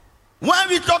When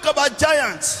we talk about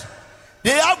giants,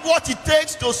 they have what it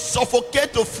takes to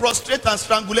suffocate, to frustrate, and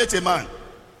strangulate a man.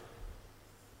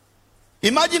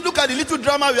 Imagine, look at the little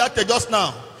drama we had just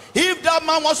now. If that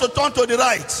man wants to turn to the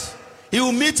right, he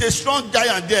will meet a strong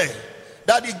giant there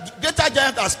that the greater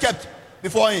giant has kept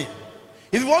before him.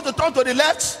 If you want to turn to the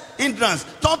left, hindrance.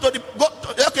 Turn to the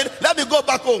okay, let me go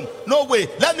back home. No way.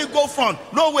 Let me go front.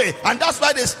 No way. And that's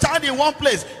why they stand in one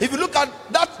place. If you look at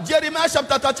that Jeremiah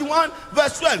chapter 31,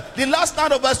 verse 12, the last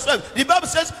line of verse 12, the Bible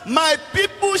says, my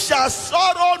people shall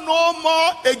sorrow no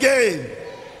more again.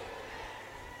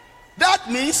 That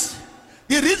means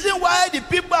the reason why the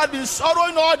people have been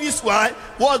sorrowing all this while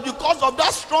was because of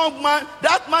that strong man,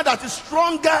 that man that is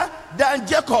stronger than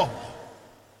Jacob.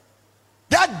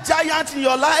 That giant in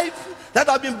your life that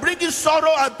have been bringing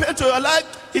sorrow and pain to your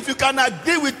life, if you can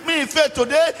agree with me in faith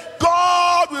today,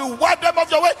 God will wipe them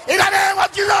off your way in the name of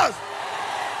Jesus.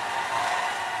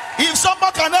 If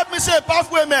someone can help me say a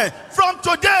powerful amen, from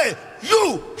today,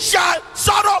 you shall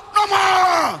sorrow no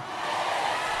more.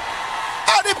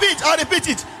 I repeat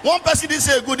it. One person didn't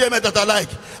say a good amen that I like.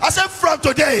 I said, from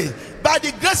today, by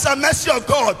the grace and mercy of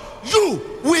God, you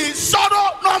will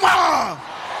sorrow no more.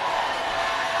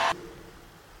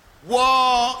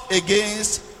 War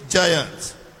against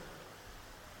giants.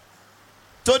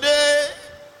 Today,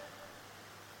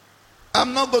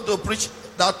 I'm not going to preach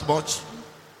that much.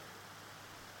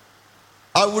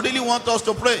 I would really want us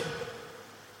to pray.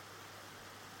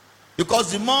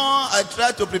 Because the more I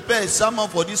try to prepare a sermon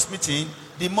for this meeting,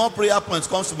 the more prayer points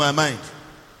comes to my mind.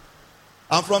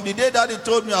 And from the day that he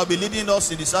told me I'll be leading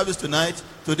us in the service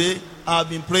today, I've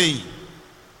been praying.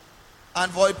 And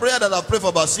for a prayer that I've prayed for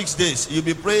about 6 days, you'll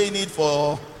be praying it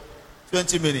for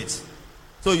 20 minutes.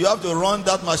 So you have to run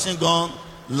that machine gun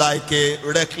like a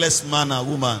reckless man or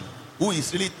woman who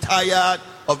is really tired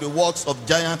of the works of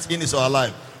giants in his or her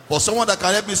life. For someone that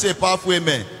can help me say a powerful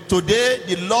amen, today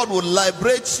the Lord will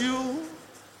liberate you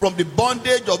from the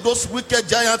bondage of those wicked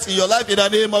giants in your life in the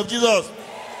name of Jesus.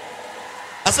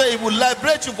 I say he will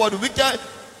liberate you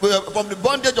from the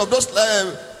bondage of those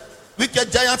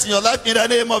wicked giants in your life in the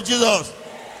name of Jesus.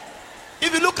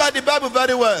 If you look at the Bible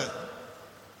very well,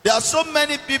 there are so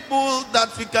many people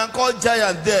that we can call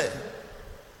giants there,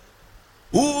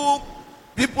 who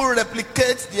people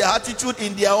replicate their attitude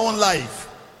in their own life.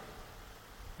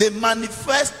 They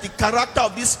manifest the character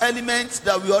of these elements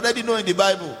that we already know in the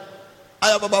Bible. I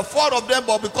have about 4 of them,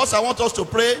 but because I want us to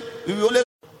pray, we will only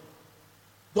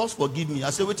just forgive me. I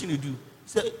say, what can you do?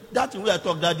 Say, that thing where I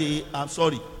talked that day, I'm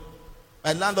sorry.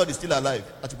 My landlord is still alive.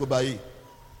 Atikobayi.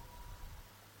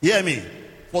 Hear me.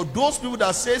 For those people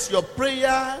that says your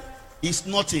prayer is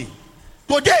nothing,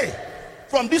 today,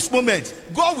 from this moment,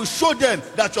 God will show them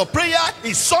that your prayer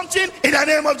is something in the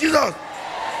name of Jesus.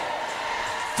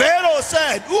 Pharaoh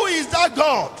said, who is that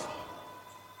God?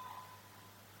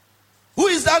 Who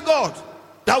is that God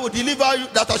that will deliver you,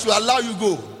 that I should allow you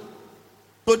go?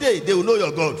 Today, they will know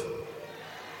your God.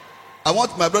 I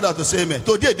want my brother to say amen.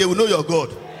 Today, they will know your God.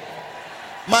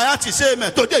 My auntie, say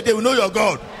amen. Today, they will know your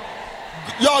God.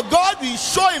 Your God will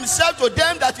show himself to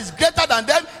them that is greater than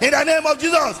them in the name of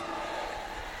Jesus.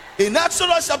 In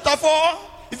Exodus chapter 4,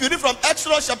 if you read from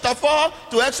Exodus chapter 4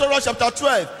 to Exodus chapter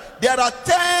 12, there are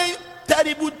 10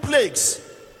 terrible plagues.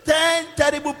 10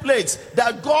 terrible plagues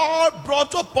that God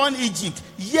brought upon Egypt.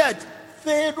 Yet,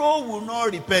 Pharaoh will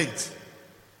not repent.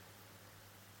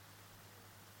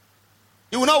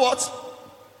 He will not what?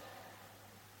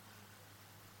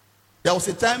 There was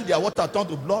a time their water turned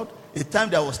to blood. A time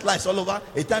there was slice all over.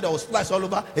 A time there was slice all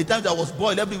over. A time there was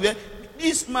boil everywhere.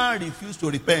 This man refused to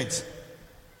repent.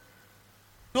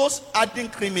 Those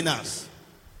hardened criminals,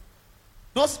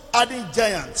 those hardened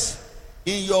giants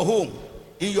in your home,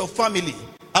 in your family,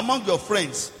 among your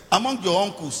friends, among your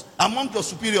uncles, among your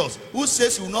superiors, who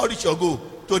says you will not reach your goal,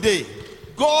 today,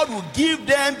 God will give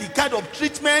them the kind of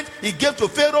treatment he gave to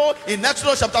Pharaoh in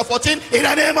Exodus chapter 14 in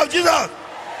the name of Jesus.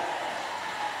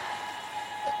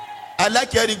 I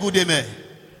like hearing good amen.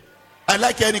 I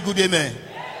like hearing good amen.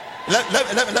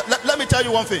 Let me tell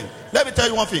you one thing. Let me tell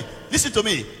you one thing. Listen to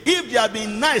me. If they have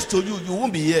been nice to you, you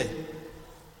won't be here.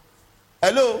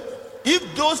 Hello?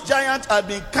 If those giants have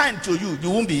been kind to you, you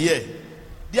won't be here.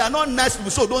 They are not nice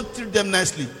people, so don't treat them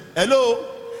nicely. Hello?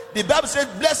 The Bible says,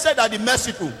 blessed are the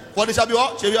merciful, for they shall be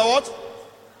what? Shall be what?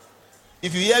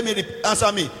 If you hear me,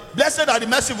 answer me. Blessed are the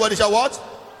merciful, for they shall what?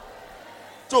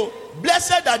 So,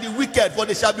 blessed are the wicked, for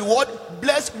they shall be what?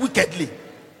 Blessed wickedly,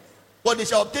 for they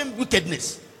shall obtain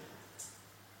wickedness.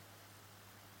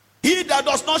 He that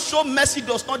does not show mercy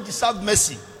does not deserve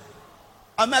mercy.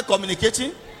 Am I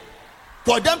communicating?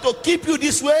 For them to keep you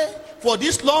this way for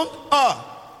this long,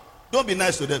 don't be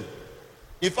nice to them.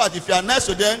 In fact, if you are nice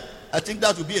to them, I think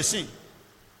that would be a sin.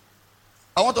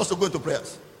 I want us to go into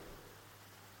prayers.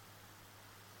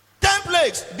 10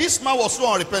 plagues. This man was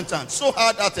so unrepentant, so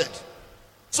hard-hearted,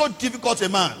 so difficult a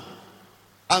man.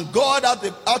 And God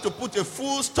had to put a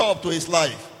full stop to his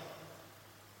life.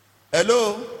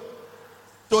 Hello?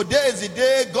 Today is the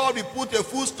day God will put a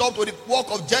full stop to the work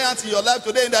of giants in your life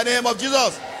today in the name of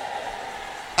Jesus.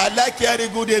 I like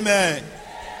hearing good amen.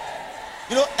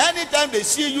 You know, anytime they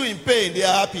see you in pain, they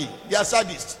are happy. They are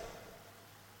sadists.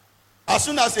 As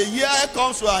soon as a year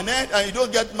comes to an end and you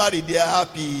don't get married, they are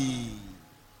happy.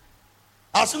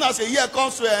 As soon as a year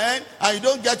comes to an end and you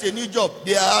don't get a new job,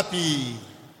 they are happy.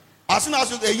 As soon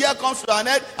as a year comes to an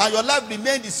end and your life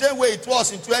remains the same way it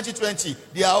was in 2020,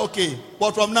 they are okay.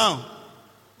 But from now,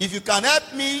 if you can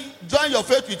help me, join your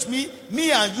faith with me,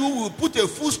 me and you will put a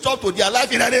full stop to their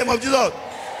life in the name of Jesus.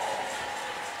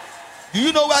 Do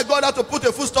you know why God had to put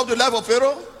a full stop to the life of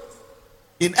Pharaoh?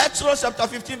 In Exodus chapter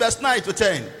 15, verse 9 to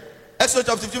 10. Exodus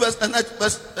chapter 15,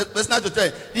 verse 9 to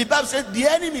 10. The Bible says, the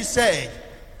enemy said,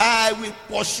 I will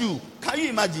pursue. Can you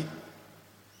imagine?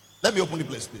 Let me open the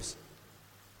place, please.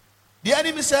 The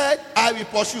enemy said, I will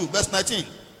pursue. Verse 19.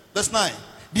 Verse 9.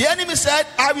 The enemy said,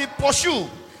 I will pursue.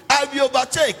 I will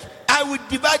overtake. I will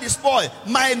divide the spoil.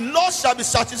 My loss shall be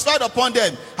satisfied upon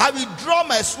them. I will draw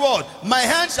my sword. My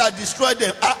hand shall destroy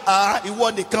them. It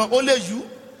won't they come. Only you.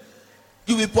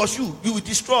 You will pursue. You will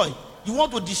destroy. You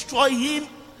want to destroy him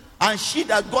and she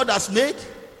that God has made?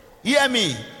 Hear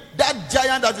me. That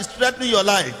giant that is threatening your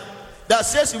life, that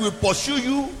says he will pursue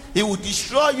you, he will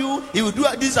destroy you, he will do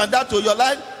this and that to your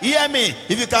life. Hear me.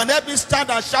 If you can help me stand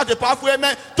and shout a powerful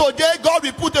amen, today God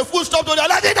will put a full stop to your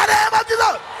life in the name of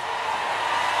Jesus.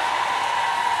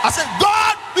 I said,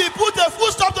 God will put a full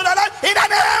stop to their life in the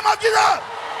name of Jesus.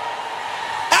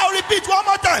 I'll repeat one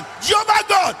more time. Jehovah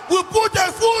God will put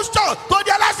a full stop to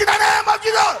their lives in the name of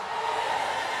Jesus.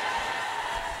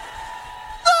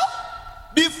 No.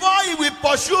 Before he will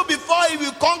pursue, before he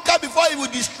will conquer, before he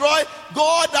will destroy,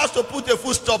 God has to put a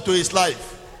full stop to his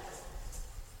life.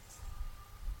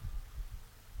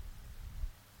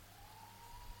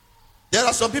 There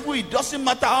are some people, it doesn't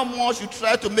matter how much you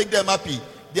try to make them happy,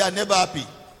 they are never happy.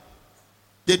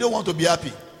 They don't want to be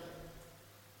happy.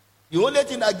 The only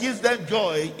thing that gives them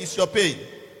joy is your pain,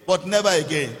 but never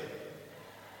again.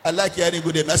 I like hearing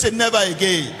good amen. I said never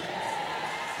again.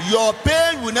 Your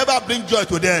pain will never bring joy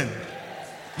to them.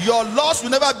 Your loss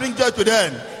will never bring joy to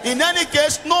them. In any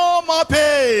case, no more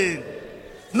pain,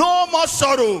 no more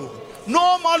sorrow,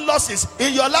 no more losses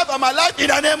in your life and my life in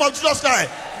the name of Jesus Christ.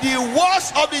 The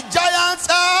worst of the giants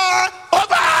are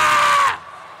over.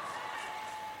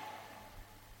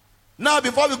 Now,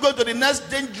 before we go to the next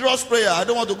dangerous prayer, I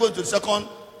don't want to go into the second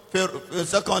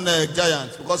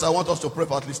giant, because I want us to pray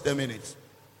for at least 10 minutes.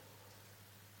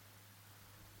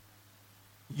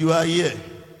 You are here.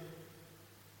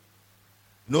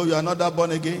 No, you are not that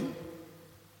born again.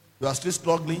 You are still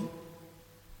struggling.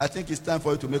 I think it's time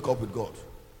for you to make up with God,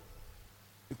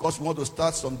 because we want to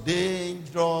start some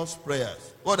dangerous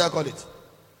prayers. What do I call it?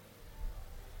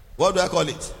 What do I call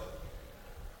it?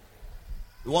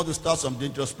 We want to start some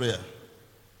dangerous prayer.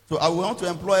 So I want to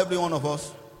employ every one of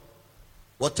us,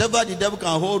 whatever the devil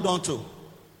can hold on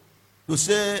to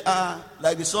say,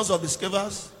 like the sons of the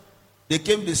Scevers, they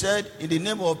came, they said, in the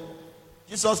name of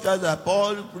Jesus Christ that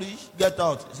Paul preached, get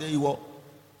out. He said, you walk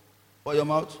for your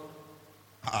mouth.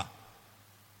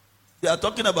 They are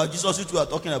talking about Jesus, you two are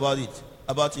talking about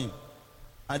him.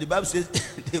 And the Bible says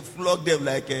they flogged them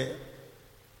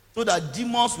so that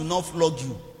demons will not flog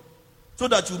you. So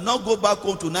that you not go back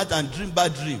home tonight and dream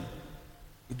bad dream.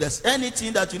 If there's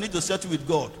anything that you need to settle with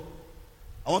God,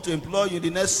 I want to implore you in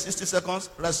the next 60 seconds,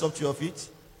 rise up to your feet,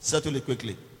 settle it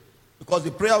quickly. Because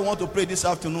the prayer I want to pray this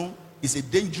afternoon is a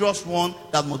dangerous one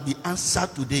that must be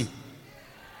answered today.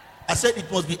 I said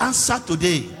it must be answered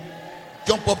today.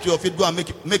 Jump up to your feet, go and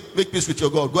make peace with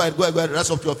your God. Go ahead, rise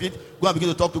up to your feet. Go and begin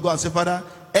to talk to God and say, Father,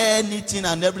 anything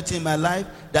and everything in my life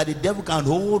that the devil can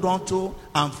hold on to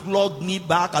and flog me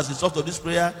back as a result of this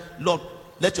prayer, Lord,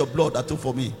 let your blood atone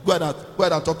for me. Go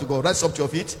ahead and talk to God. Rise up to your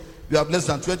feet. You have less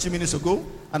than 20 minutes ago,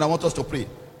 and I want us to pray.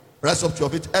 Rise up to your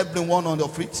feet. Everyone on your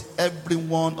feet.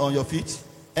 Everyone on your feet.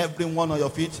 Everyone on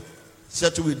your feet.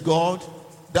 Settle with God.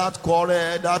 That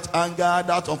quarrel, that anger,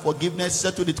 that unforgiveness,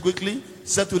 settle it quickly.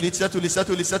 Settle it, settle it,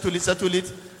 settle it, settle it, settle it.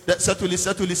 Settle it,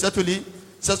 settle it, settle it.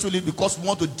 Settle it, because we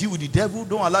want to deal with the devil.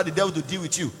 Don't allow the devil to deal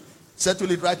with you. Settle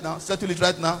it right now. Settle it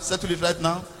right now. Settle it right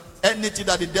now. Anything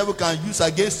that the devil can use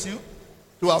against you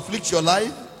to afflict your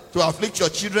life, to afflict your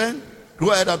children,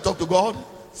 go ahead and talk to God.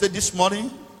 Say this morning,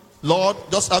 Lord,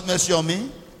 just have mercy on me.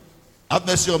 Have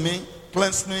mercy on me.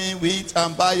 Cleanse me with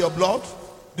and by your blood.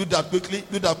 Do that quickly.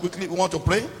 Do that quickly. We want to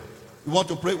pray. We want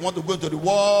to pray. We want to go into the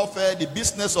warfare, the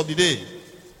business of the day.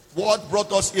 What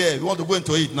brought us here? We want to go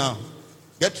into it now.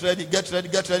 Get ready, get ready,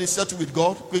 get ready. Settle with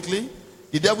God quickly.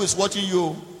 The devil is watching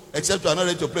you, except you are not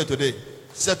ready to pray today.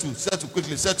 Settle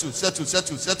quickly. Settle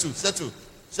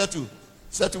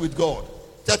with God.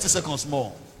 30 seconds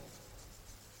more.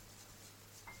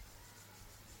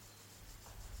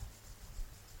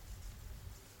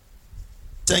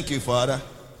 Thank you, Father.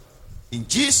 In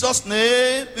Jesus'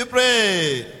 name we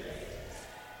pray.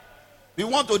 We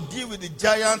want to deal with the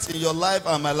giants in your life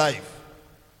and my life.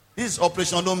 This is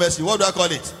Operation No Mercy. What do I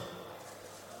call it?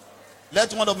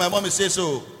 Let one of my mommies say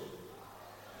so.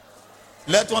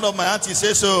 Let one of my aunties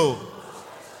say so.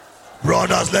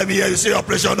 Brothers, let me hear you say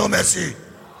Operation No Mercy.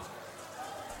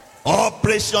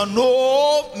 Operation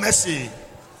No Mercy.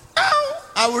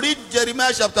 I will read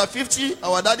Jeremiah chapter 50.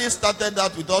 Our daddy started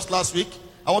that with us last week.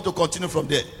 I want to continue from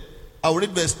there. I will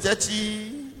read verse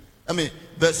 33.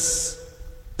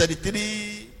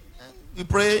 We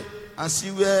pray and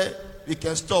see where we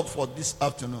can stop for this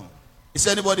afternoon. Is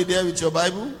anybody there with your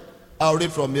Bible? I'll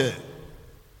read from here.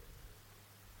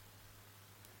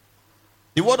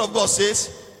 The word of God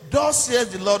says, thus says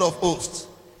the Lord of hosts,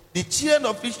 the children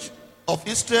of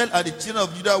Israel and the children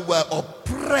of Judah were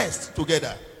oppressed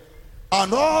together,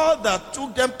 and all that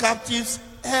took them captives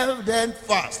held them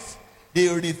fast. They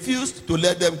refused to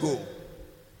let them go.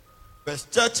 Verse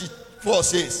 34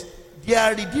 says,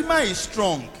 their Redeemer is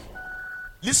strong.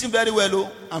 Listen very well,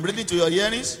 oh. I'm reading to your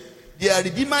hearings. Their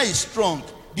Redeemer is strong.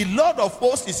 The Lord of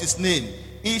hosts is his name.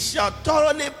 He shall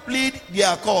thoroughly plead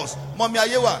their cause. Mommy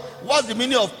Ayewa, what's the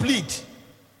meaning of plead?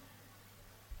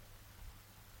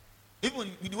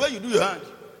 Even the way you do your hand.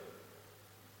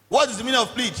 What is the meaning of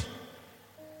plead?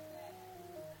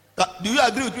 Do you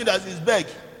agree with me that it's beg?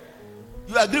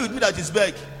 You agree with me that it's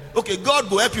beg? Okay, God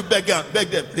will help you beg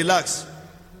them. Relax.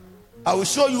 I will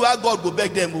show you how God will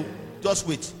beg them. Just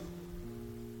wait.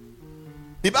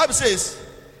 The Bible says,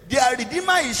 their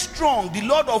Redeemer is strong. The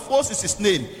Lord of hosts is his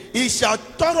name. He shall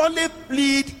thoroughly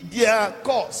plead their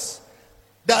cause,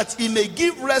 that he may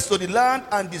give rest to the land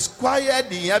and disquiet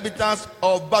the inhabitants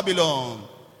of Babylon.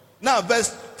 Now, verse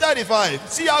 35.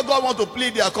 See how God wants to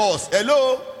plead their cause.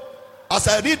 Hello? As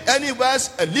I read any verse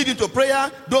and lead into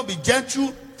prayer, don't be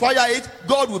gentle. Fire it.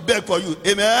 God will beg for you.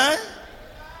 Amen?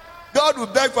 God will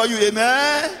beg for you.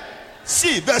 Amen?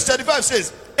 See, verse 35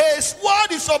 says, a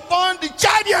sword is upon the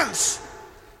Chaldeans,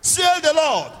 says the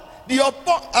Lord,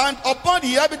 and upon the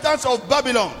inhabitants of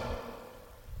Babylon,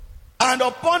 and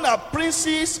upon our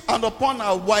princes, and upon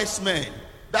our wise men.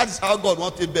 That is how God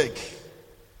wants to beg.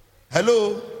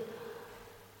 Hello?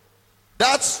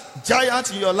 That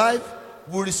giant in your life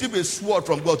will receive a sword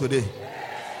from God today.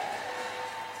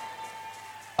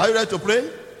 Are you ready to pray?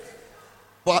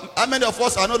 But how many of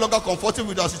us are no longer comfortable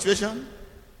with our situation?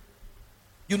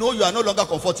 You know you are no longer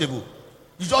comfortable.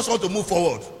 You just want to move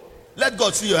forward. Let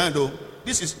God see your hand, though.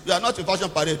 You are not in fashion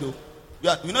parade, though.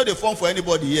 You know they form for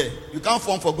anybody here. You can't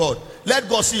form for God. Let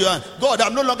God see your hand. God,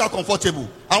 I'm no longer comfortable.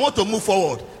 I want to move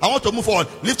forward. I want to move forward.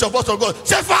 Lift your voice to God.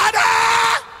 Say, Father,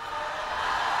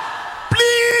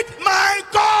 plead my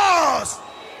cause.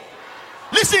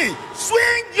 Listen,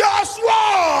 swing your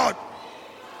sword.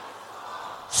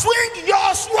 Swing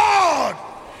your sword.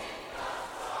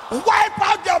 Wipe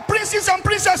out their princes and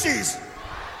princesses.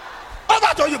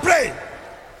 Over to you, pray.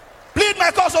 Plead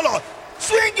my cause, O Lord.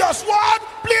 Swing your sword,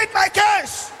 plead my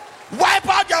case. Wipe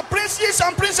out their princes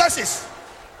and princesses.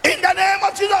 In the name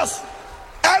of Jesus.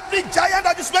 Every giant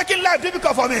that is making life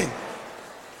difficult for me.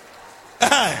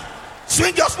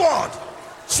 Swing your sword.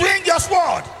 Swing your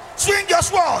sword. Swing your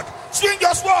sword. Swing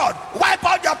your sword. Wipe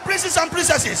out their princes and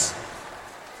princesses.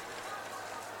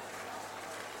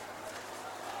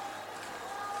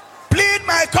 Plead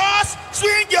my cause,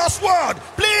 swing your sword.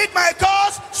 Plead my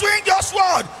cause, swing your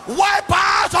sword. Wipe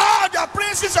out all the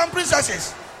princes and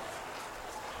princesses.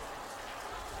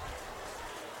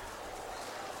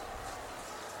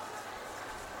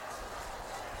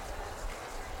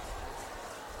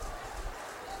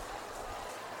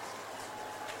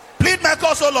 Plead my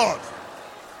cause, O Lord.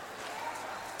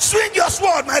 Swing your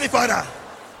sword, mighty Father.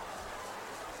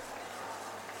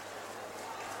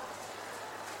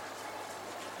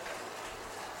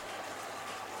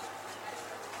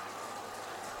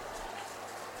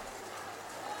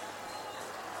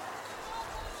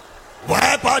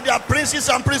 Wipe out their princes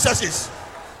and princesses.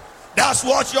 That's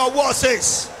what your word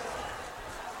says.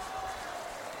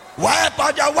 Wipe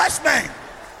out their wise men.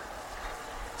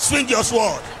 Swing your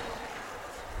sword.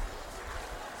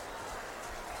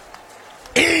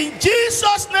 In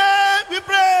Jesus' name we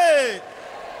pray.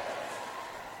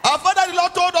 Our Father, the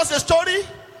Lord told us a story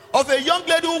of a young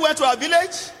lady who went to her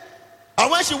village. And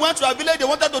when she went to her village, they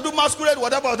wanted to do masquerade,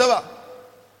 whatever.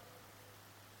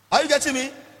 Are you getting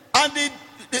me? And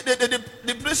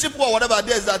the principle or whatever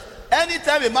there is that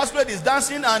anytime a masquerade is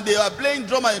dancing and they are playing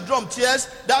drum and drum tears,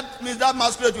 that means that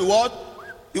masquerade will what?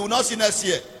 It will not see next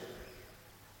year.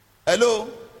 Hello?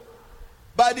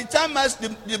 By the time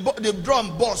the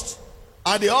drum bursts,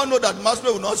 and they all know that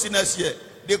masquerade will not see next year,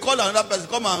 they call another person,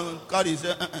 come and carry. He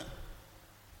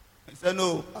said,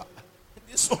 no,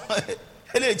 this one,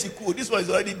 this one is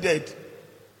already dead.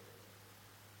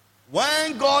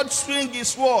 When God swing his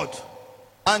sword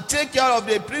and take care of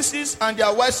the princes and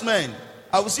their wise men,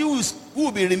 I will see who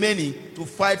will be remaining to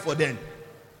fight for them.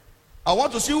 I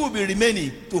want to see who will be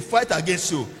remaining to fight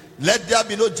against you. Let there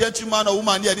be no gentleman or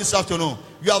woman here this afternoon.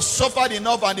 You have suffered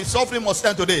enough and the suffering must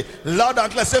end today. Loud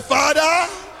and clear. Say,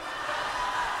 Father,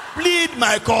 plead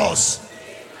my cause.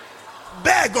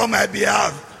 Beg on my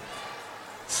behalf.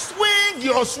 Swing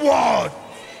your sword.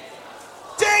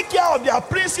 Take care of their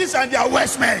princes and their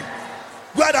wise men.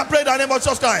 Go ahead and pray in the name of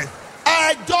Jesus Christ.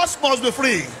 I just must be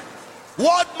free.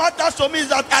 What matters to me is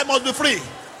that I must be free.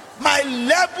 My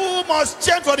level must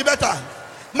change for the better.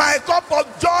 My cup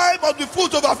of joy must be full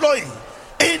to overflowing.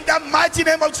 In the mighty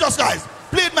name of Jesus Christ.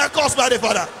 Plead my cause, my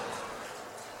Father.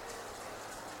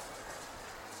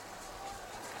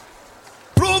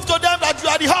 Prove to them that you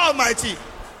are the Almighty.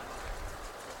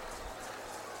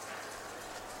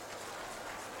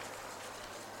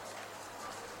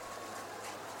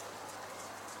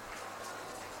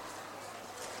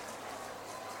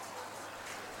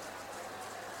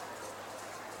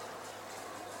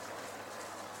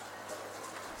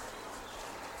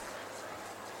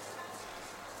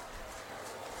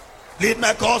 Lead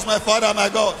my cause, my Father, my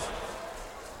God.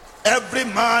 Every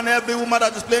man, every woman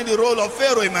that is playing the role of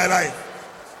Pharaoh in my life,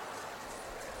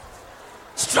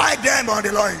 strike them on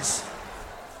the loins.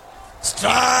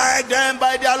 Strike them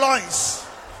by their loins.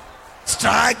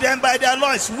 Strike them by their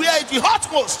loins. Where it will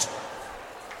hurt most.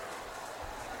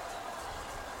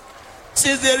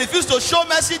 Since they refuse to show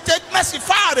mercy, take mercy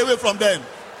far away from them.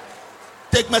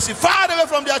 Take mercy far away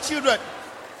from their children.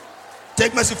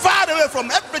 Take mercy far away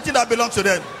from everything that belongs to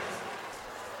them.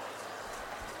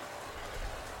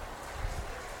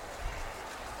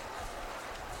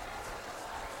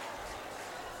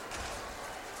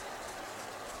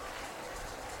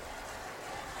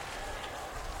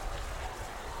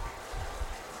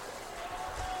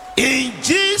 In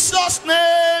Jesus'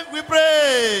 name we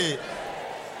pray.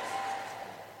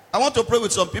 I want to pray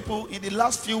with some people. In the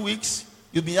last few weeks,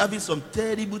 you've been having some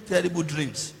terrible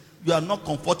dreams. You are not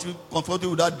comfortable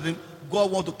with that dream. God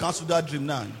wants to cancel that dream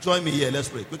now. Join me here. Let's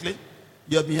pray quickly.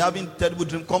 You have been having terrible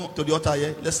dream. Come up to the altar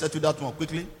here. Let's settle that one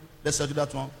quickly. Let's settle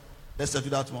that one. Let's settle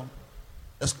that one.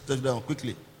 Let's settle that one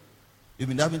quickly. You've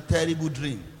been having terrible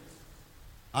dream.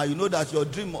 And you know that your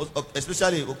dream,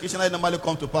 especially occasionally, normally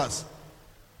come to pass.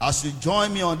 As you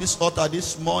join me on this altar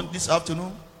this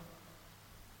afternoon,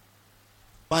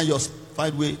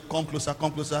 find way, come closer.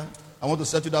 I want to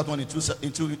settle that one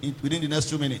within the next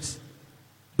 2 minutes.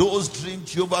 Those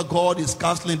dreams, Jehovah God is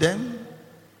canceling them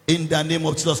in the name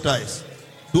of Jesus Christ.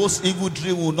 Those evil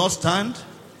dreams will not stand.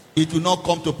 It will not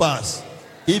come to pass.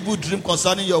 Evil dream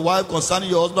concerning your wife, concerning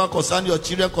your husband, concerning your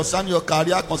children, concerning your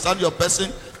career, concerning your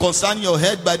person, concerning your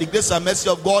head, by the grace and mercy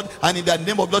of God and in the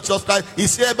name of Lord Jesus Christ,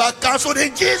 is hereby cancelled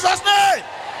in Jesus' name.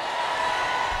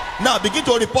 Now begin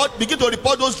to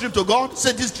report those dreams to God.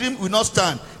 Say, this dream will not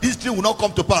stand. This dream will not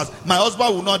come to pass. My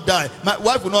husband will not die. My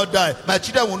wife will not die. My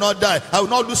children will not die. I will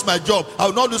not lose my job. I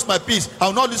will not lose my peace. I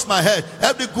will not lose my health.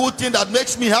 Every good thing that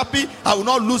makes me happy, I will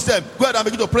not lose them. Go ahead and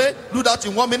begin to pray. Do that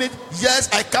in 1 minute.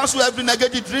 Yes, I cancel every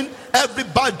negative dream. Every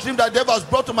bad dream that the devil has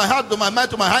brought to my heart, to my mind,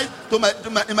 to my heart,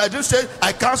 in my dream state,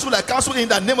 I cancel in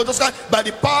the name of Jesus Christ. By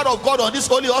the power of God on this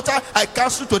holy altar, I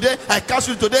cancel today. I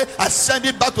cancel today. I send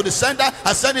it back to the sender.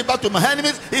 I send it back to my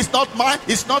enemies. It's not mine.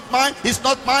 It's not mine. It's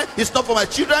not mine. It's not for my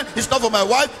children. It's not for my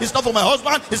wife. It's not for my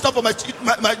husband. It's not for my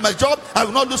job. I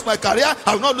will not lose my career.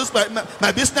 I will not lose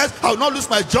my business. I will not lose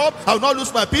my job. I will not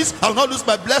lose my peace. I will not lose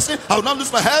my blessing. I will not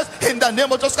lose my health. In the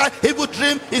name of Jesus Christ, evil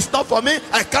dream is not for me.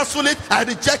 I cancel it. I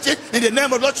reject it. In the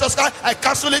name of Lord Jesus Christ, I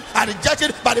cancel it. I reject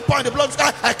it. By the power of the blood of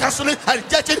Christ, I cancel it. I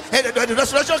reject it. In the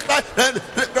resurrection of Christ,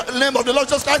 the name of the Lord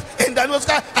Jesus Christ, in the name of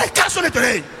Christ, I cancel it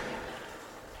today.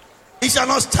 It shall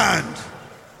not stand.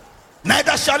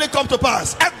 Neither shall it come to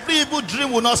pass. Every evil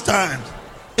dream will not stand.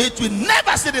 It will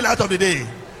never see the light of the day.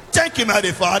 Thank you,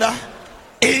 mighty Father.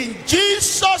 In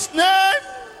Jesus' name,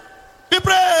 we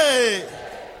pray.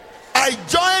 I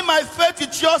join my faith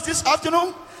with yours this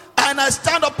afternoon. And I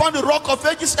stand upon the rock of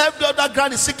ages. Every other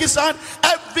ground is sinking sand.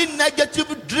 Every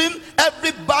negative dream,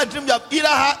 every bad dream you have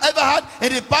ever had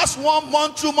in the past 1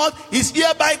 month, 2 months is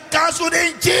hereby cancelled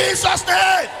in Jesus'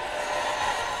 name.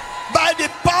 By the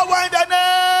power in the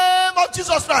name of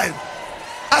Jesus Christ.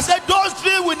 I said those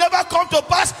dreams will never come to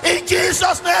pass in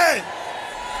Jesus' name.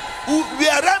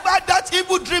 Wherever that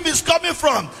evil dream is coming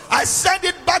from, I send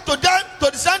it back to them,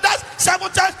 to the senders, 7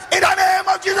 times in the name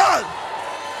of Jesus.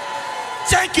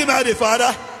 Thank you, mighty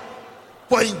Father.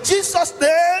 For in Jesus'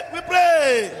 name we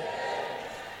pray.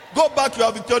 Go back, you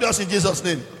are victorious in Jesus'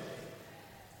 name.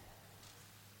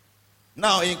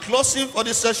 Now, in closing for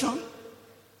this session,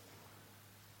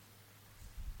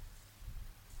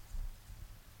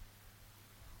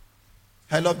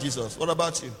 I love Jesus. What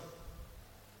about you?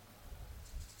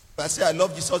 If I say I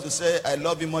love Jesus, you say I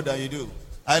love him more than you do.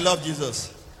 I love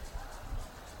Jesus.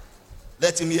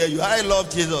 Let him hear you. I love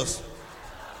Jesus.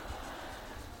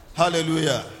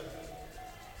 Hallelujah.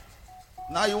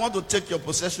 Now you want to take your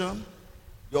possession,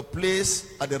 your place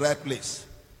at the right place.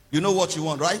 You know what you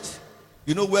want, right?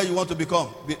 You know where you want to become.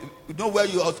 You know where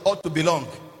you ought to belong.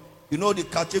 You know the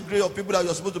category of people that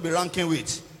you're supposed to be ranking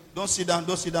with. Don't sit down,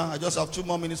 don't sit down. I just have 2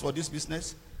 more minutes for this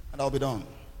business and I'll be done.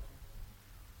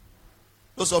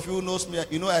 Those of you who knows me,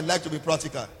 you know I like to be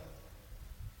practical.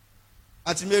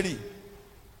 Auntie Mary,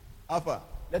 Alpha,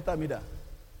 let her me down.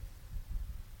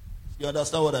 You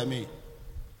understand what I mean?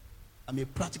 I'm a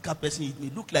practical person. It may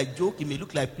look like joke, it may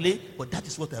look like play, but that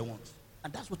is what I want.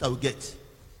 And that's what I will get.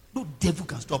 No devil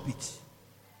can stop it.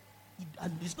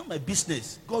 And it's not my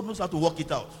business. God knows how to work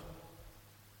it out.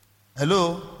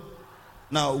 Hello?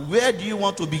 Now, where do you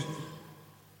want to be?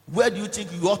 Where do you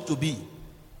think you ought to be?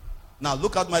 Now,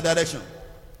 look at my direction.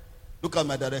 Look at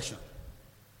my direction.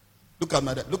 Look at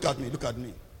me, look at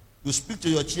me. You speak to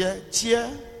your chair.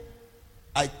 Chair,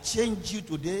 I change you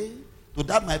today to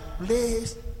that my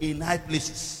place in high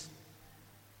places.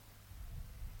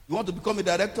 You want to become a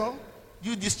director?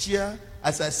 Use this chair.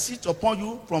 As I sit upon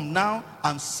you from now,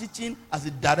 I'm sitting as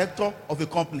a director of a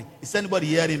company. Is anybody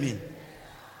hearing me?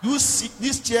 You sit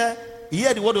this chair,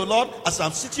 hear the word of the Lord. As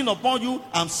I'm sitting upon you,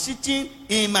 I'm sitting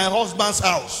in my husband's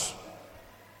house.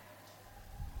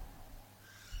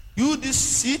 You this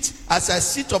seat, as I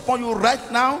sit upon you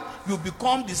right now, you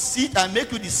become the seat and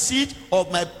make you the seat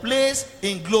of my place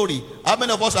in glory. How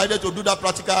many of us are ready to do that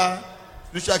practical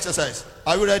spiritual exercise?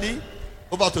 Are you ready?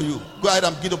 Over to you. Go ahead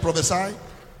and begin to prophesy.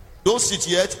 Don't sit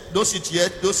yet. Don't sit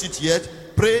yet. Don't sit yet.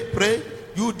 Pray, pray.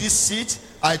 You this seat,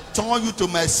 I turn you to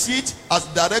my seat as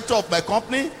director of my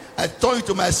company. I turn you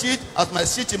to my seat as my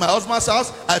seat in my husband's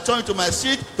house. I turn you to my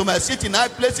seat in high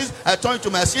places. I turn you to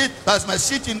my seat as my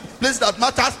seat in places that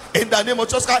matters in the name of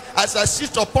Jesus Christ. As I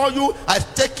sit upon you, I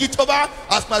take it over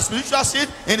as my spiritual seat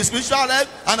in the spiritual life,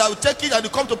 and I will take it and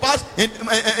it come to pass.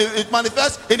 It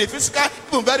manifests in the physical,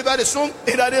 even very, very soon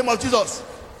in the name of Jesus.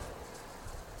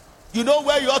 You know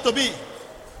where you ought to be.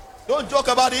 Don't joke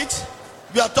about it.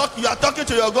 You are talking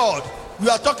to your God. You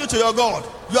are talking to your God.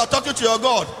 You are talking to your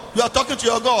God. You are talking to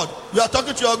your God. You are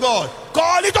talking to your God.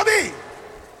 Call it to be.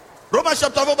 Romans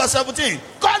chapter 4 verse 17.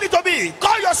 Call it to be.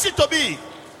 Call your seat to be.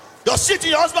 Your seat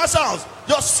in your husband's house.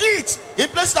 Your seat in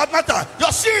places that matter.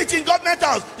 Your seat in government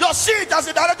house. Your seat as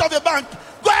the director of the bank.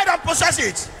 Go ahead and process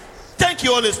it. Thank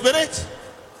you, Holy Spirit.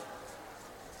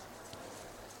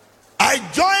 I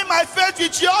join my faith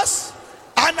with yours,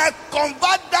 and I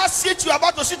convert that seat you are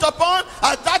about to sit upon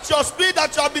as that your spirit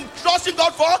that you have been trusting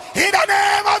God for in the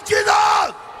name of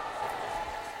Jesus.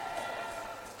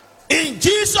 In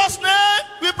Jesus' name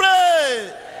we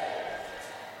pray.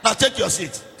 Now take your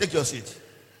seat. Take your seat.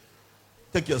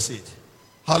 Take your seat.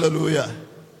 Hallelujah.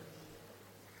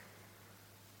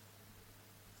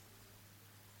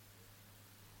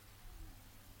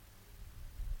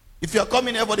 If you are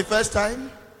coming here for the first time,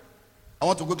 I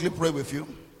want to quickly pray with you.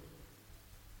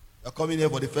 You're coming here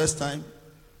for the first time.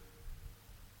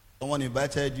 Someone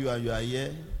invited you and you are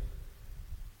here.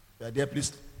 If you are there,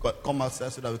 please come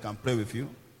outside so that we can pray with you.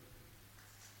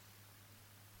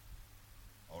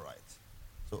 All right.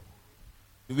 So,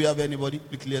 do we have anybody?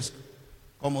 Quickly,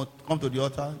 come to the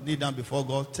altar. Kneel down before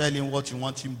God. Tell him what you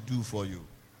want him to do for you.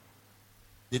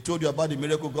 They told you about the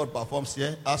miracle God performs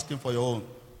here. Ask him for your own.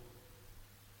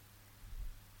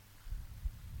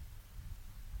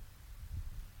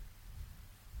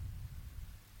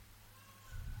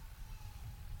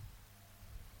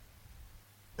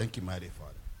 Thank you, mighty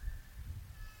Father.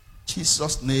 In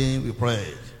Jesus' name we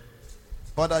pray.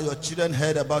 Father, your children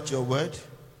heard about your word.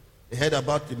 They heard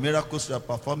about the miracles you are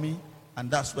performing, and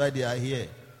that's why they are here.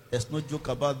 There's no joke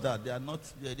about that. They are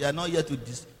not here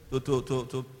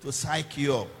to psych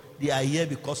you up. They are here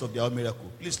because of their own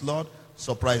miracle. Please, Lord,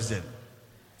 surprise them.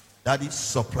 Daddy,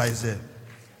 surprise them.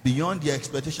 Beyond their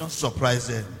expectation, surprise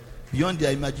them. Beyond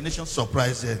their imagination,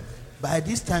 surprise them. By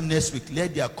this time next week,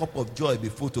 let their cup of joy be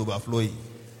full to overflowing.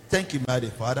 Thank you, mighty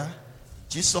Father. In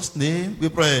Jesus' name we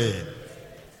pray.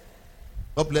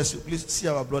 God bless you. Please see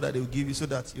our brother. They will give you so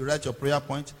that you write your prayer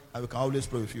point and we can always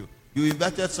pray with you. You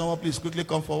invited someone, please quickly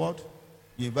come forward.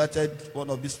 You invited one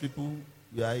of these people.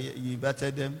 You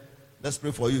invited them. Let's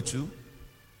pray for you too.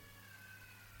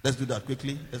 Let's do that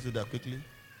quickly.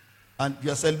 And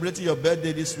you are celebrating your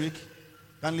birthday this week.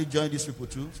 Kindly join these people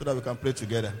too so that we can pray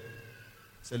together.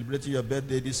 Celebrating your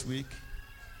birthday this week.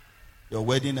 Your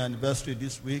wedding anniversary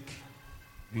this week.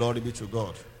 Glory be to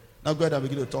God. Now go ahead and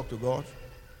begin to talk to God.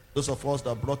 Those of us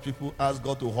that brought people, ask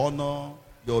God to honor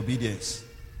your obedience.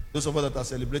 Those of us that are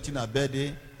celebrating our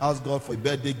birthday, ask God for a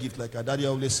birthday gift like our daddy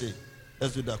always say.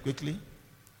 Let's do that quickly.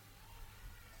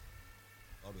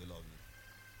 God will love you.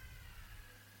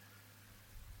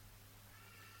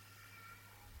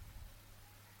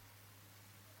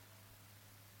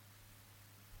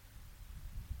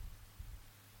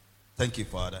 Thank you,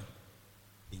 Father.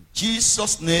 In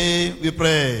Jesus' name we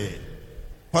pray.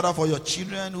 Father, for your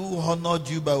children who honored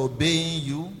you by obeying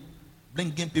you,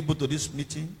 bringing people to this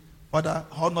meeting, Father,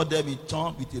 honor them in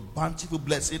turn with a bountiful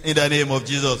blessing in the name of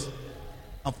Jesus.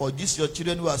 And for these your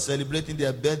children who are celebrating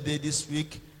their birthday this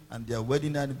week and their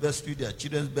wedding anniversary, their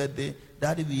children's birthday,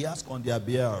 Daddy, we ask on their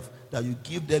behalf that you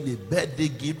give them a birthday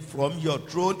gift from your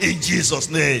throne in Jesus'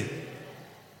 name.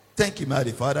 Thank you,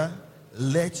 mighty Father.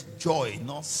 Let joy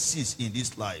not cease in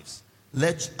these lives.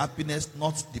 Let happiness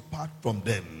not depart from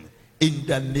them. In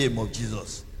the name of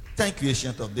Jesus. Thank you,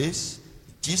 Ancient of Days.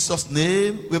 In Jesus'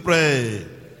 name we pray.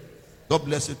 God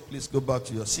bless you. Please go back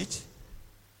to your seat.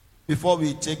 Before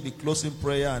we take the closing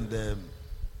prayer and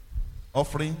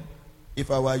offering, if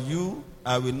I were you,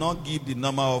 I will not give the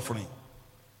normal offering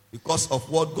because of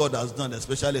what God has done,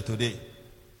 especially today.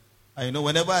 And you know,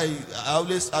 whenever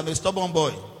I'm a stubborn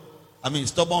boy.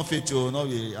 Stubborn faith,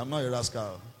 I'm not a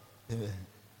rascal. Amen.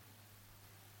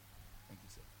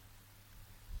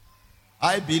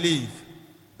 I believe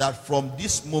that from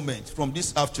this moment, from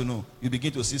this afternoon, you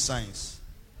begin to see signs.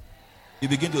 You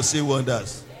begin to see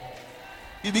wonders.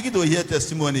 You begin to hear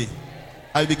testimony.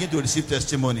 I begin to receive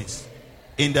testimonies.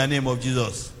 In the name of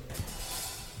Jesus.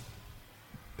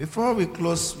 Before we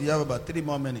close, we have about 3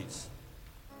 more minutes.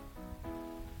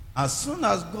 As soon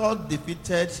as God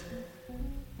defeated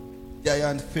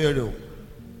giant Pharaoh,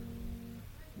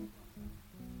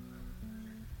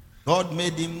 God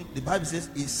made him, the Bible says,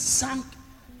 he sank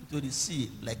into the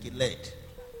sea like a lead.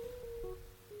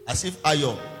 As if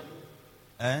iron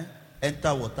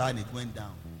entered water and it went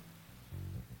down.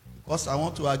 Because I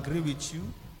want to agree with you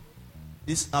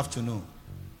this afternoon,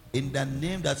 in the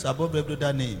name that's above every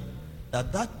other name,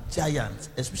 that giant,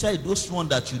 especially those ones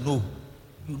that you know,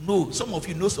 some of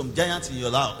you know some giants in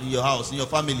your house, in your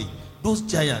family. Those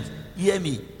giants, hear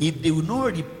me, if they will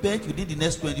not repent within the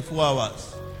next 24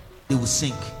 hours, they will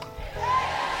sink.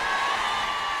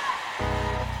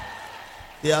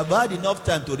 They have had enough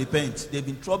time to repent. They've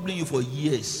been troubling you for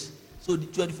years. So the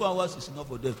 24 hours is enough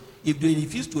for them. If they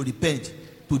refuse to repent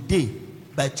today,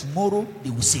 by tomorrow, they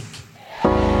will sink.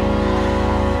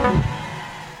 Now,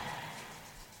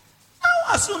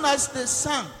 as soon as they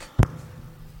sank,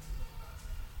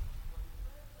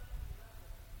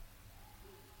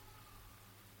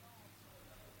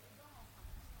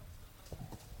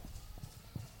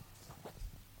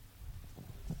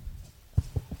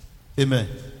 amen.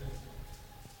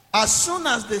 As soon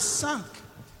as they sank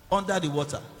under the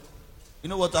water, you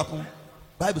know what happened?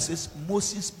 Bible says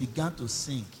Moses began to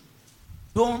sing.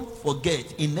 Don't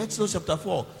forget, in Exodus chapter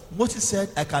 4, Moses said,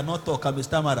 I cannot talk, I'm a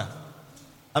stammerer.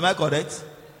 Am I correct?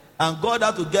 And God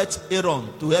had to get Aaron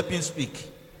to help him speak.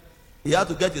 He had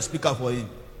to get a speaker for him.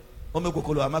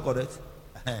 Am I correct?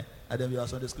 And then we are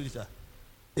Sunday school teacher.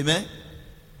 Amen?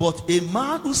 But a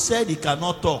man who said he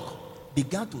cannot talk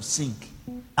began to sing.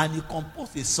 And he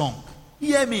composed a song.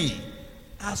 Hear me.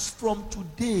 As from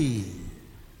today,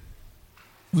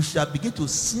 we shall begin to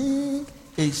sing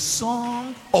a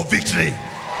song of victory.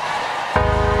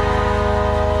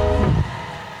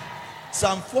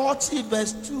 Psalm 40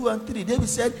 verse 2 and 3. David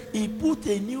said, he put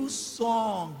a new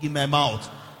song in my mouth.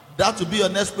 That will be your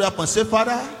next prayer point. Say,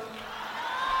 Father,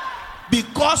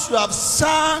 because you have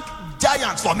sunk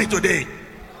giants for me today,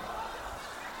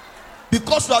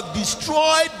 because you have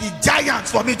destroyed the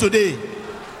giants for me today,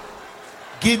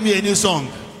 give me a new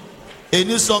song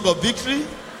of victory,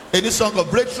 a new song of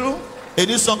breakthrough, a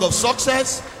new song of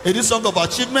success, a new song of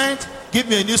achievement. Give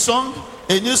me a new song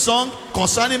A new song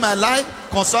concerning my life,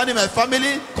 concerning my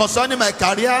family, concerning my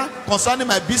career, concerning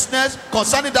my business,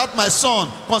 concerning that my son,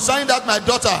 concerning that my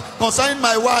daughter, concerning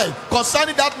my wife,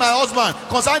 concerning that my husband,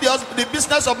 concerning the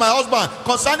business of my husband,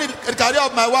 concerning the career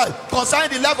of my wife,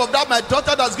 concerning the life of that my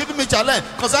daughter that's giving me challenge,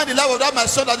 concerning the life of that my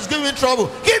son that is giving me trouble.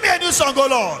 Give me a new song, oh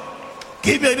Lord.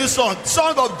 Give me a new song.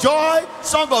 Song of joy,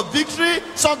 song of victory,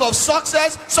 song of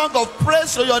success, song of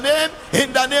praise to your name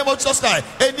in the name of Jesus Christ.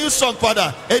 A new song,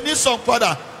 Father. A new song,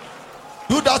 Father.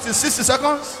 Do that in 60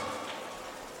 seconds.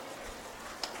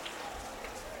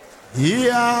 He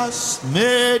has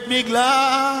made me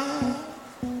glad.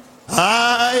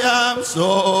 I am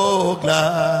so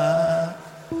glad.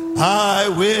 I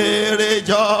will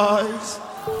rejoice,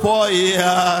 for he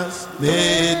has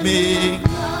made me glad.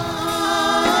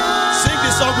 Sing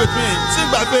this song with me. Sing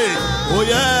by faith. Oh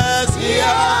yes, he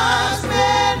has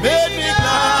made me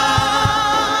glad.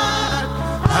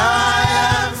 I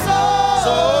am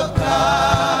so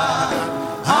glad.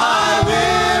 I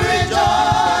will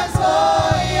rejoice,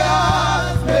 for he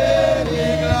has made me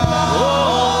glad.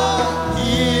 Oh,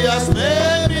 he has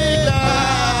made me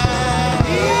glad.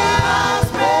 He has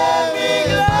made me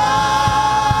glad.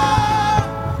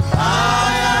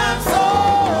 I am so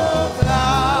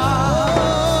glad.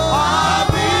 I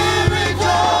will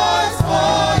rejoice,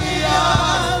 for he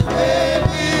has made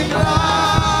me glad.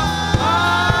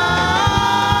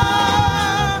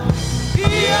 He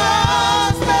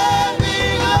has made me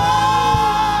glad.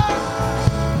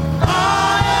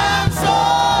 I am so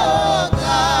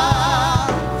glad.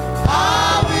 I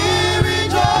will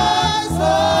rejoice,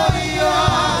 for he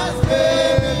has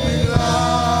made me glad.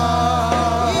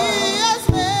 He has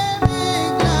made me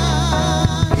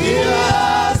glad. He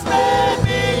has made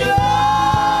me glad.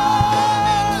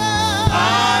 I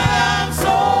am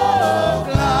so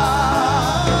glad.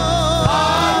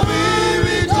 I will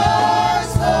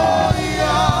rejoice, for he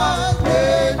has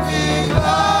made me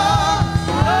glad.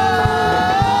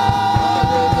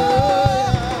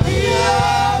 He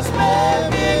has made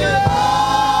me glad.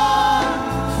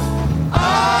 I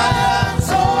am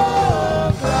so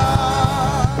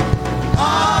glad. I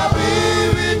will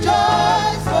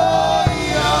rejoice, for he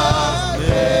has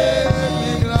made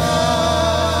me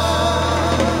glad.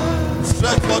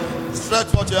 Stretch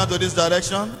forth your hand to this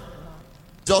direction.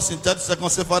 Just in 30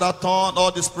 seconds, say, Father, turn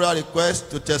all these prayer requests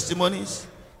to testimonies.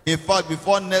 In fact,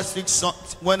 before next week,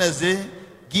 Wednesday,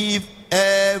 give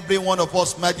every one of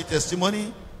us mighty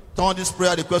testimony. Turn this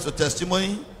prayer request to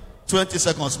testimony. 20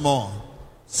 seconds more.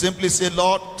 Simply say,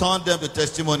 Lord, turn them to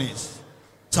testimonies.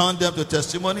 Turn them to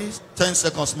testimonies. 10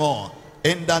 seconds more.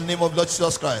 In the name of Lord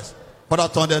Jesus Christ. Father,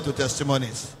 turn them to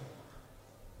testimonies.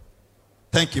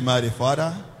 Thank you, mighty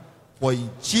Father. For in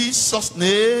Jesus'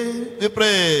 name we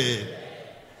pray.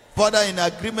 Father, in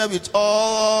agreement with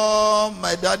all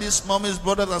my daddy's, mommy's,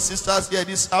 brothers and sisters here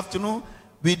this afternoon,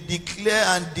 we declare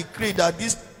and decree that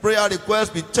this prayer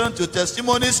request be turned to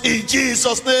testimonies in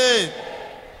Jesus' name.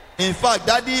 In fact,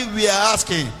 Daddy, we are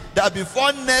asking that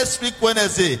before next week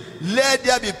Wednesday, let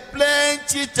there be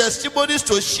plenty testimonies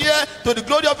to share to the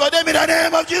glory of your name in the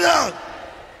name of Jesus.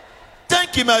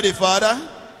 Thank you, mighty Father.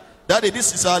 Daddy,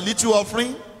 this is our little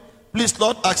offering. Please,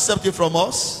 Lord, accept it from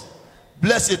us.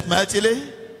 Bless it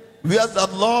mightily. We ask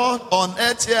that, Lord, on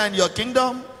earth here in your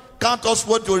kingdom, count us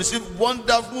worthy to receive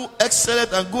wonderful,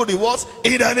 excellent, and good rewards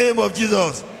in the name of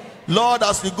Jesus. Lord,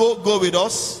 as we go with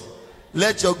us.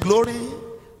 Let your glory,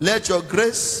 let your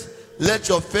grace, let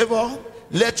your favor,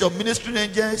 let your ministering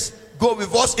angels go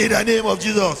with us in the name of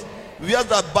Jesus. We ask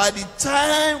that by the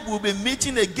time we'll be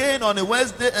meeting again on a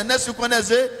Wednesday and next week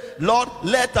Wednesday, Lord,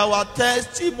 let our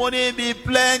testimony be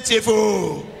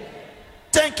plentiful.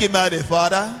 Thank you, mighty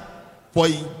Father. For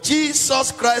in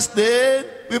Jesus Christ's name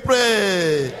we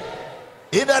pray.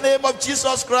 In the name of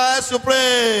Jesus Christ we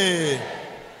pray.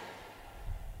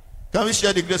 Can we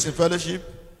share the grace in fellowship?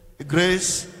 The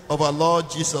grace of our Lord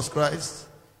Jesus Christ,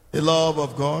 the love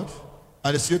of God,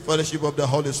 and the sweet fellowship of the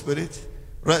Holy Spirit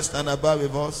rest and abide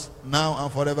with us now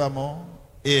and forevermore.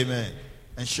 Amen.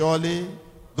 And surely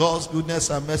God's goodness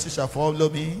and mercy shall follow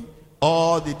me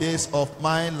all the days of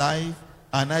my life,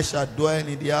 and I shall dwell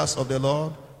in the house of the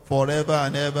Lord forever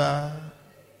and ever.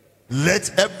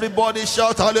 Let everybody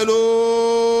shout hallelujah.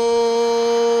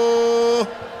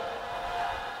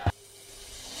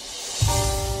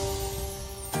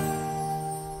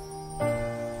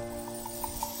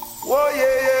 Whoa,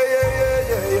 yeah.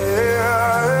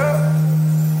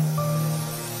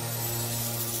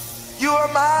 You are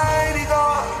mighty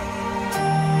God,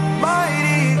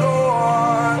 mighty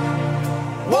God.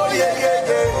 Whoa, yeah.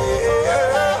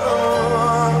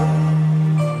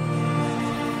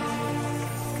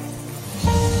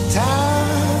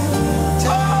 Time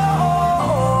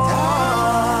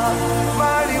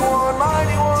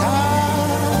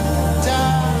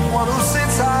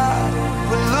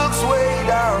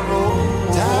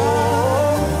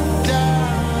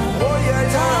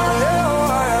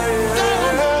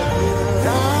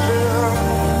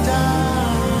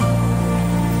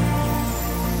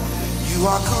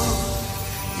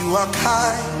are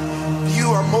kind, you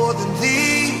are more than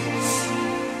these.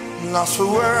 Lost for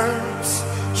words,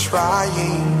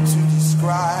 trying to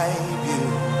describe you.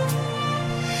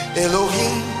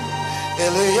 Elohim,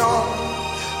 Elion,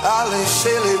 Ale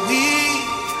Shelevi.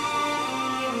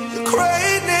 Your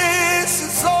greatness